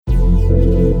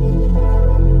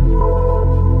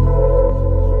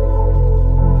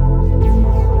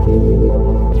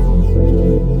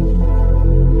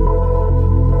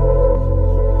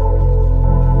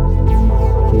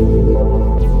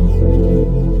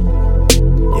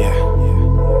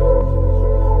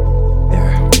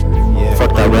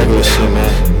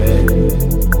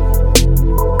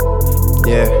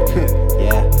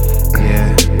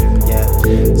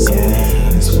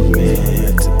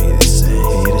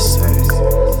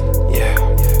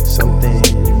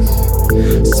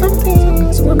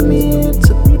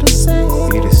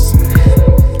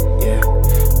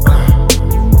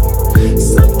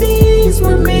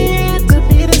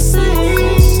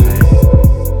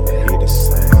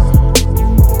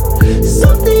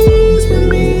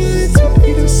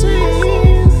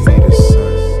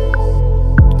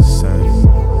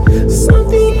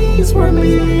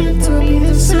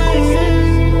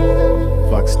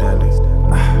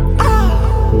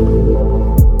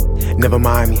never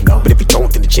mind me. But if you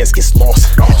don't, then the chance gets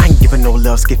lost. I ain't giving no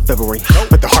love, skip February.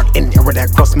 But the heart and error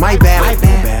that crossed my bad.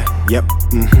 Yep,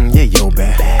 yeah, yo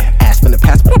bad. Ass from the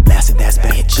past, but I blasted that's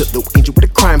bad. Good little angel with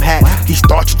a crime hat. He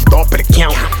thought you thought, but it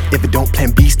count. If it don't,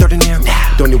 plan B starting now.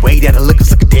 The only way that I look is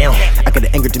suck it down. I got the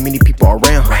anger to many people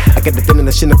around. I got the feeling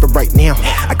that shit up for right now.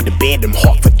 I could abandon them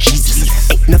heart for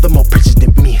Jesus. Ain't nothing more precious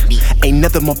than me. Ain't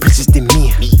nothing more precious than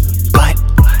me. But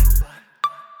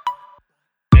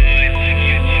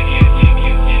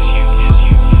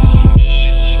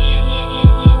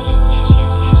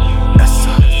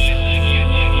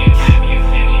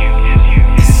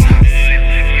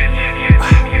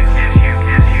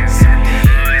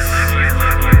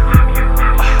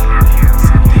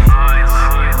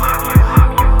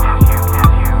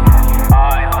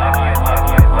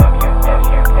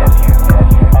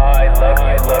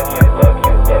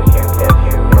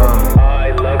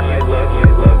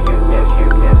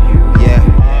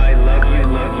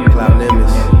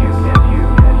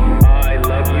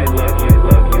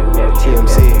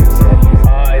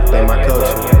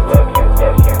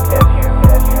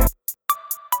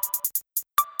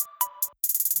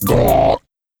God.